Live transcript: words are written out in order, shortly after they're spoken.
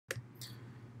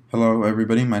Hello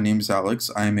everybody, my name is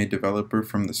Alex. I am a developer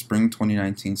from the Spring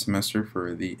 2019 semester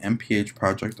for the MPH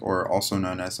project, or also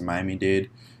known as the Miami-Dade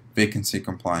Vacancy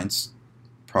Compliance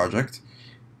project.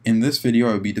 In this video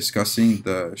I will be discussing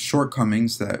the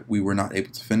shortcomings that we were not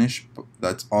able to finish, but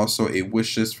that's also a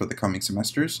wish list for the coming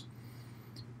semesters.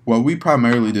 What we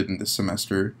primarily did in this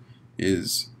semester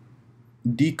is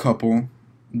decouple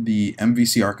the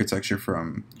MVC architecture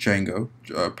from Django,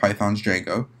 Python's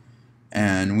Django,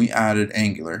 and we added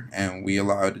Angular, and we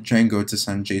allowed Django to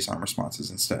send JSON responses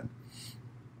instead.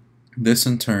 This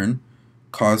in turn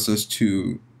caused us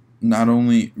to not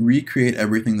only recreate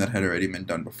everything that had already been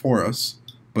done before us,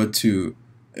 but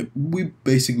we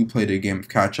basically played a game of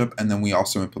catch-up, and then we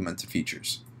also implemented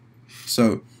features.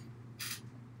 So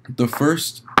the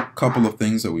first couple of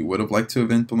things that we would have liked to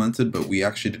have implemented, but we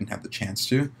actually didn't have the chance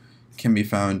to, can be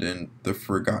found in the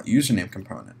forgot username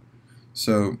component.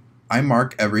 So I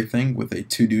mark everything with a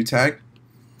to-do tag.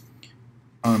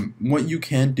 What you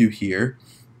can do here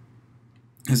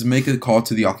is make a call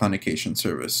to the authentication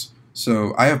service.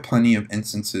 So I have plenty of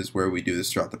instances where we do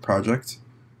this throughout the project.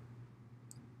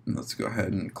 And let's go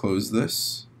ahead and close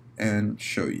this and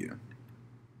show you.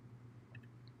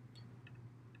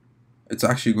 It's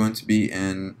actually going to be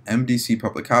in MDC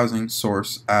Public Housing,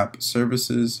 Source, App,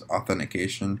 Services,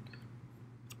 Authentication,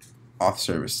 Auth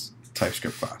Service,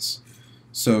 TypeScript class.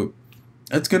 So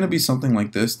it's going to be something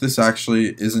like this. This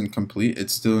actually isn't complete. It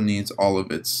still needs all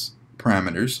of its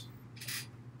parameters.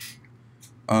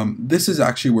 This is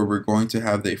actually where we're going to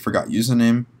have the forgot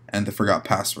username and the forgot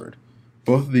password.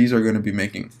 Both of these are going to be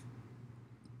making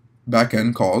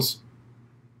backend calls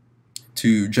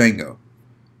to Django.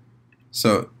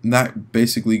 So that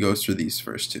basically goes through these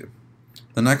first two.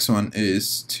 The next one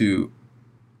is to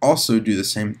also do the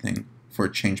same thing for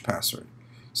change password.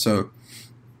 So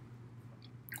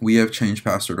we have change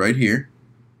password right here.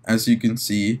 As you can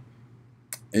see,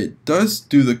 it does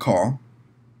do the call,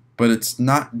 but it's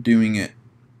not doing it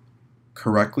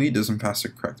correctly. It doesn't pass the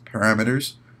correct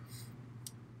parameters.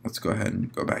 Let's go ahead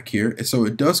and go back here. So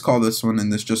it does call this one,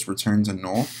 and this just returns a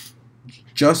null,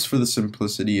 just for the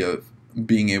simplicity of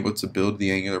being able to build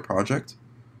the Angular project,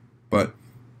 but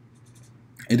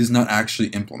it is not actually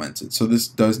implemented. So this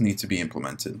does need to be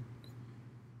implemented.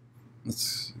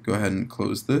 Let's go ahead and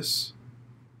close this.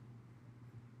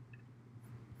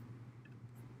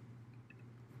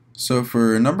 So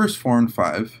for numbers 4 and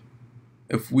 5,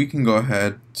 if we can go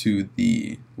ahead to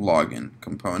the login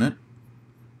component,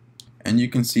 and you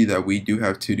can see that we do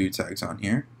have to-do tags on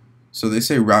here. So they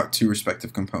say route to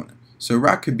respective component. So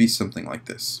route could be something like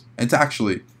this. It's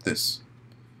actually this.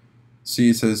 See,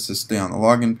 it says to stay on the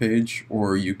login page,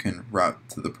 or you can route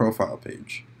to the profile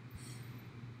page.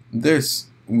 This,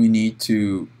 we need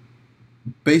to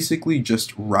basically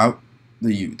just route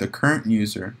the current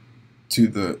user to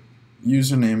the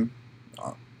username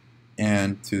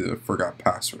and to the forgot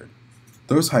password.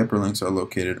 Those hyperlinks are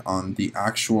located on the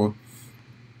actual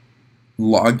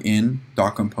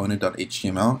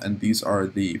login.component.html, and these are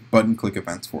the button click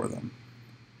events for them.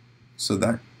 So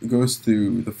that goes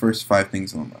through the first 5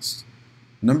 things on the list.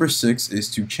 Number 6 is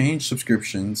to change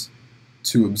subscriptions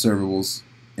to observables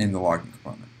in the login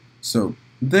component. So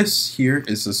this here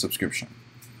is a subscription.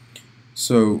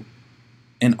 So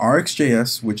in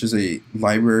RxJS, which is a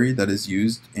library that is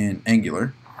used in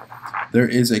Angular, there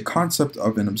is a concept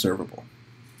of an observable.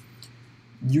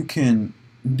 You can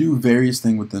do various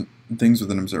things with an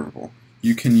observable.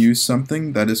 You can use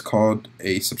something that is called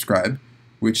a subscribe,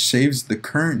 which saves the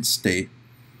current state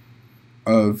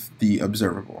of the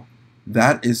observable.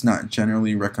 That is not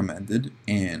generally recommended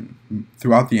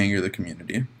throughout the Angular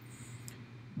community.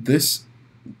 This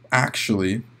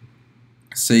actually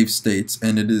saves states,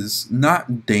 and it is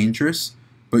not dangerous,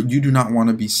 but you do not want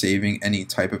to be saving any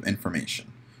type of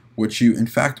information. What you in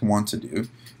fact want to do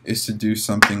is to do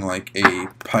something like a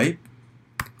pipe,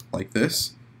 like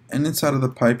this, and inside of the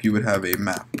pipe you would have a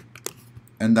map,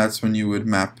 and that's when you would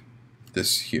map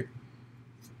this here.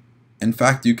 In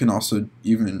fact, you can also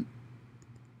even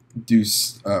do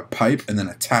a pipe and then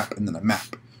a tap and then a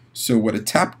map. So what a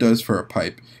tap does for a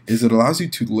pipe is it allows you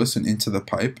to listen into the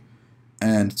pipe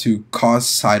and to cause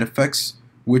side effects,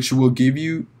 which will give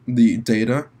you the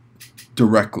data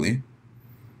directly,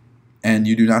 and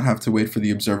you do not have to wait for the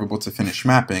observable to finish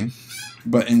mapping,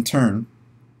 but in turn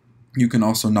you can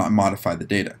also not modify the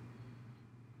data.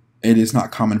 It is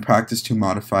not common practice to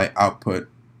modify output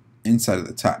inside of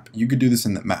the tap. You could do this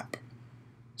in the map.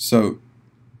 So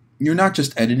you're not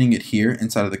just editing it here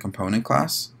inside of the component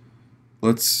class.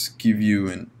 Let's give you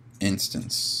an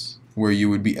instance where you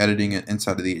would be editing it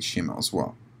inside of the HTML as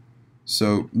well.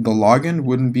 So the login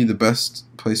wouldn't be the best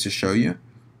place to show you.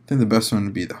 think the best one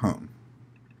would be the home.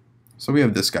 So we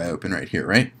have this guy open right here,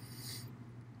 right?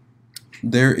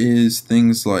 There is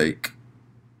things like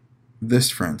this,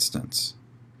 for instance,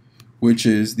 which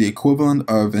is the equivalent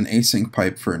of an async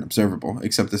pipe for an observable,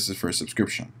 except this is for a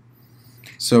subscription.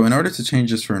 So in order to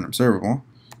change this for an observable,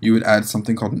 you would add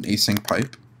something called an async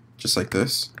pipe, just like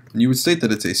this, and you would state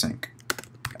that it's async.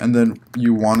 And then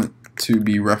you want it to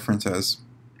be referenced as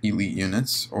elite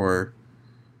units or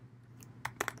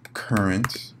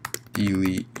current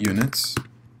elite units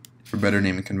for better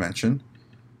naming convention.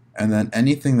 And then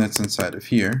anything that's inside of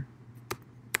here,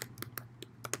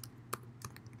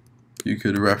 you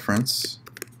could reference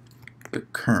the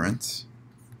current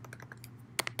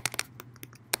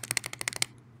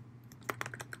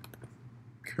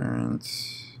I'm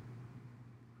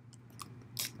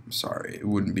sorry, it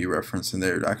wouldn't be referenced in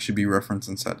there, it would actually be referenced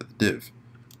inside of the div.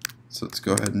 So let's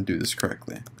go ahead and do this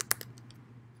correctly.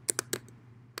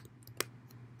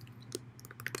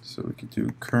 So we could do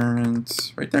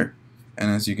current right there. And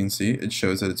as you can see, it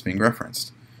shows that it's being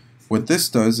referenced. What this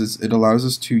does is it allows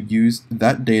us to use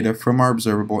that data from our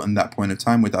observable in that point of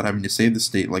time without having to save the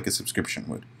state like a subscription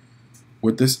would.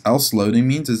 What this else loading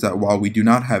means is that while we do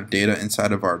not have data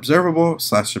inside of our observable /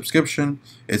 subscription,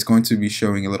 it's going to be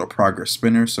showing a little progress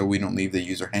spinner so we don't leave the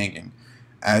user hanging.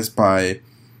 As by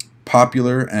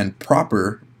popular and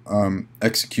proper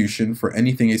execution for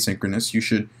anything asynchronous, you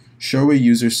should show a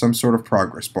user some sort of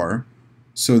progress bar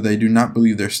so they do not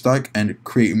believe they're stuck and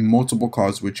create multiple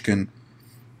calls, which can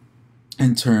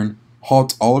in turn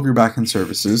halt all of your backend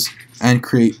services and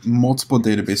create multiple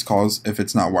database calls if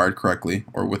it's not wired correctly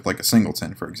or with like a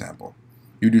singleton, for example.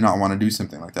 You do not want to do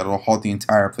something like that. It'll halt the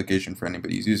entire application for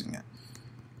anybody who's using it.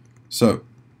 So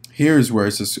here's where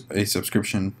a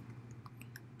subscription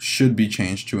should be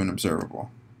changed to an observable.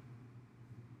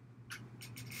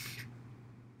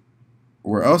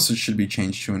 Where else it should be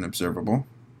changed to an observable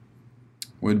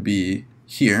would be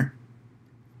here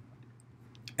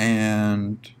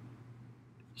and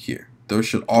here. Those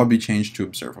should all be changed to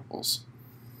observables.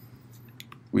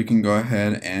 We can go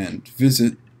ahead and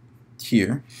visit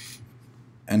here,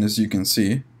 and as you can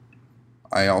see,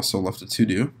 I also left a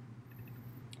to-do.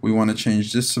 We want to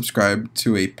change this subscribe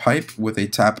to a pipe with a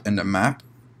tap and a map,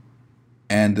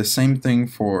 and the same thing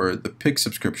for the pick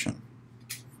subscription.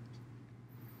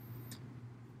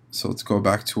 So let's go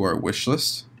back to our wish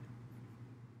list.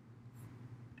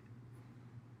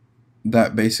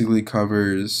 That basically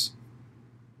covers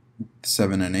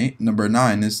 7 and 8. Number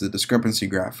 9 is the discrepancy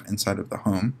graph inside of the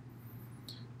home.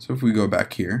 So if we go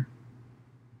back here,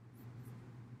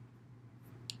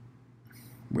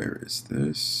 where is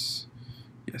this?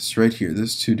 Yes, right here,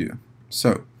 this to do.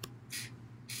 So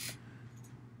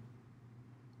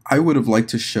I would have liked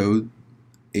to show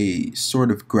a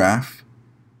sort of graph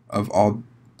of all,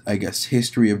 I guess,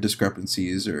 history of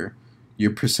discrepancies or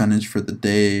your percentage for the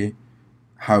day,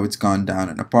 how it's gone down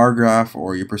in a bar graph,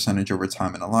 or your percentage over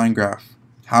time in a line graph.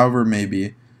 However,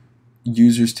 maybe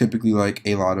users typically like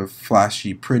a lot of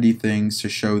flashy, pretty things to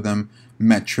show them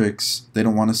metrics. They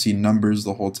don't want to see numbers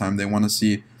the whole time. They want to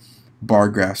see bar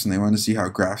graphs, and they want to see how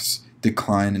graphs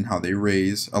decline and how they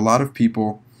raise. A lot of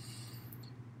people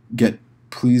get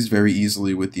pleased very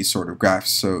easily with these sort of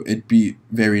graphs, so it'd be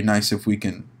very nice if we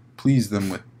can please them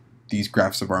with these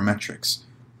graphs of our metrics.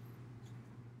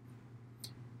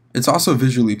 It's also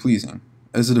visually pleasing.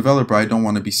 As a developer, I don't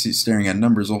want to be staring at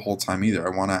numbers the whole time either.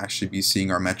 I want to actually be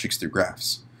seeing our metrics through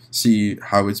graphs. See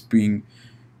how it's being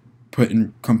put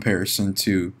in comparison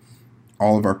to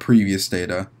all of our previous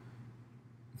data.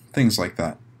 Things like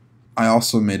that. I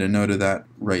also made a note of that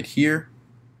right here.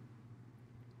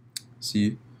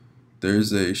 See,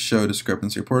 there's a show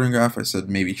discrepancy reporting graph. I said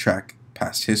maybe track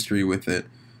past history with it.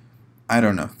 I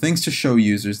don't know. Things to show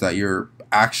users that you're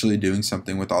actually doing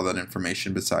something with all that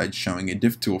information besides showing a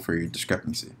diff tool for your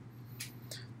discrepancy.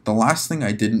 The last thing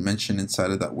I didn't mention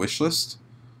inside of that wish list,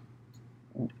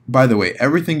 by the way,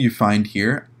 everything you find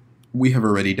here we have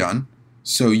already done,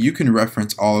 so you can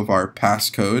reference all of our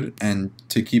past code, and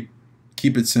to keep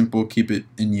it simple, keep it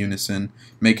in unison,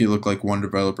 make it look like one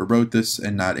developer wrote this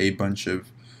and not a bunch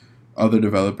of other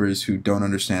developers who don't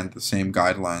understand the same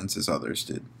guidelines as others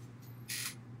did.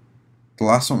 The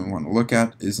last one we want to look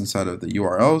at is inside of the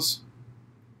URLs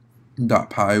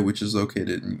 .py, which is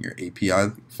located in your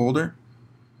API folder.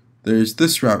 There's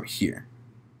this route here.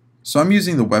 So I'm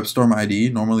using the WebStorm ID.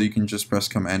 Normally you can just press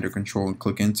Command or Control and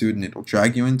click into it and it'll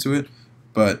drag you into it,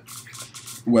 but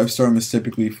WebStorm is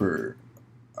typically for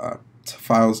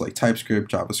files like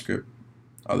TypeScript, JavaScript,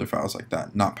 other files like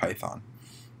that, not Python.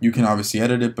 You can obviously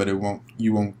edit it, but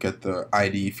you won't get the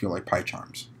ID if you like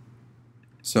PyCharms.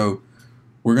 So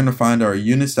we're going to find our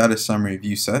unit status summary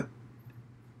view set,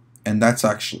 and that's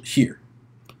actually here.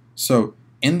 So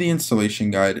in the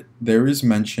installation guide, there is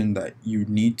mention that you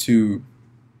need to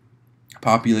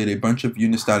populate a bunch of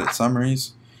unit status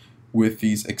summaries with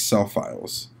these Excel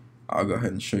files. I'll go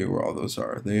ahead and show you where all those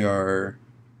are. They are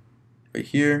right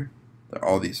here. They're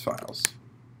all these files.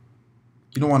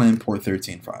 You don't want to import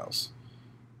 13 files.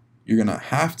 You're going to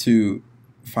have to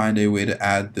find a way to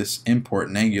add this import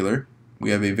in Angular.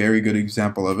 We have a very good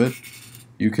example of it.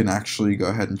 You can actually go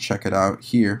ahead and check it out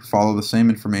here. Follow the same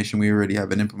information. We already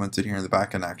have it implemented here in the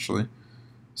backend actually.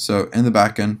 So in the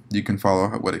backend, you can follow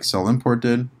what Excel import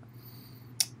did.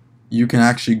 You can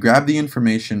actually grab the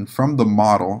information from the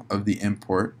model of the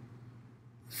import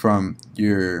from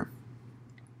your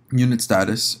unit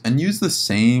status and use the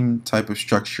same type of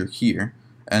structure here,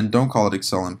 and don't call it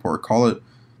Excel import, call it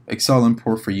Excel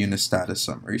import for unit status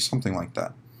summary, something like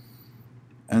that.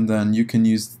 And then you can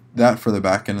use that for the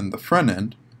back end and the front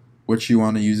end. What you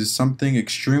want to use is something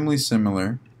extremely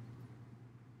similar.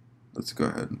 Let's go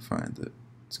ahead and find it.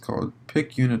 It's called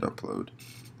pick unit upload.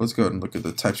 Let's go ahead and look at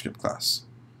the TypeScript class.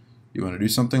 You want to do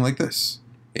something like this,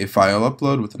 a file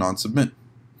upload with an on submit.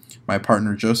 My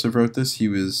partner Joseph wrote this. He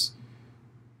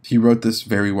wrote this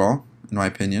very well, in my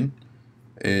opinion.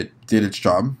 It did its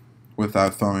job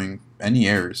without throwing any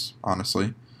errors,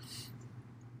 honestly,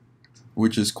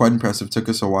 which is quite impressive. It took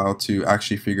us a while to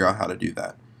actually figure out how to do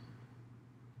that.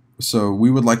 So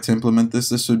we would like to implement this.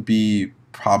 This would be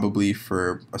probably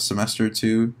for a semester or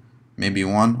two, maybe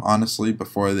one, honestly,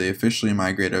 before they officially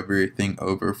migrate everything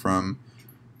over from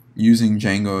using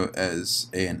Django as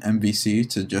an MVC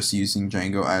to just using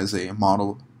Django as a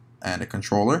model and a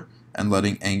controller, and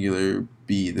letting Angular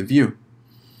be the view.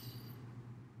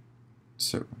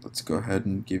 So let's go ahead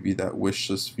and give you that wish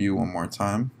list view one more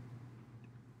time.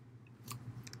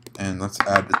 And let's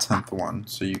add the 10th one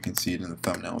so you can see it in the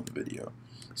thumbnail of the video.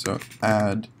 So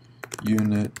add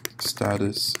unit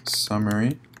status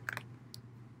summary.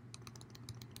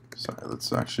 Sorry,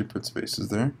 let's actually put spaces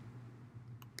there.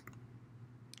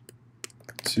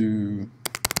 To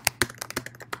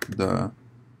the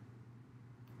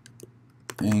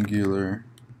Angular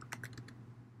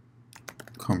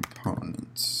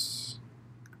components.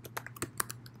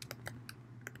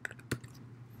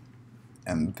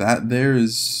 And that there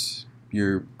is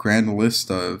your grand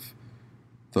list of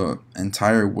the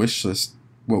entire wish list,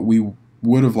 what we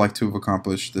would have liked to have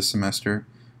accomplished this semester,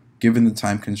 given the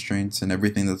time constraints and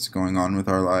everything that's going on with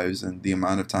our lives and the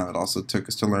amount of time it also took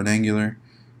us to learn Angular.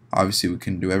 Obviously we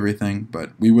couldn't do everything,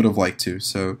 but we would have liked to.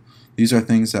 So these are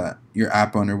things that your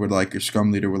app owner would like, your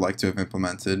Scrum leader would like to have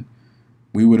implemented.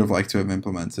 We would have liked to have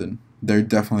implemented. They're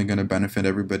definitely going to benefit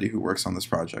everybody who works on this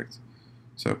project.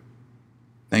 So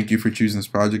thank you for choosing this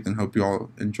project, and hope you all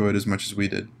enjoyed as much as we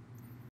did.